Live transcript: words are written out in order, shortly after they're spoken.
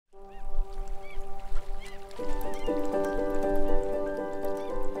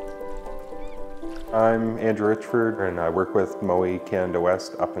I'm Andrew Richford and I work with Moe Canada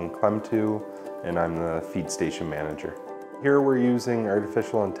West up in Clemtu, and I'm the feed station manager. Here we're using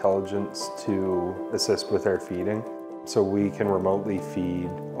artificial intelligence to assist with our feeding, so we can remotely feed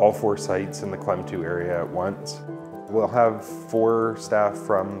all 4 sites in the Clemtu area at once. We'll have 4 staff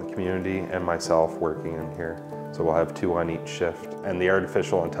from the community and myself working in here. So we'll have 2 on each shift. And the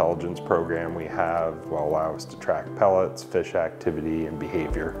artificial intelligence program we have will allow us to track pellets, fish activity, and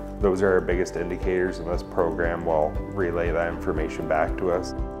behavior. Those are our biggest indicators, and this program will relay that information back to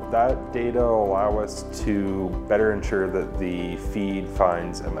us. That data will allow us to better ensure that the feed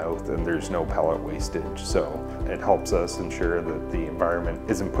finds a mouth and there's no pellet wastage. So it helps us ensure that the environment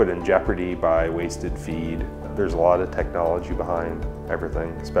isn't put in jeopardy by wasted feed. There's a lot of technology behind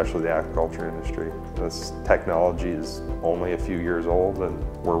everything, especially the aquaculture industry. This technology is only a few years old and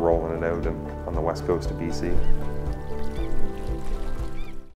we're rolling it out on the west coast of BC.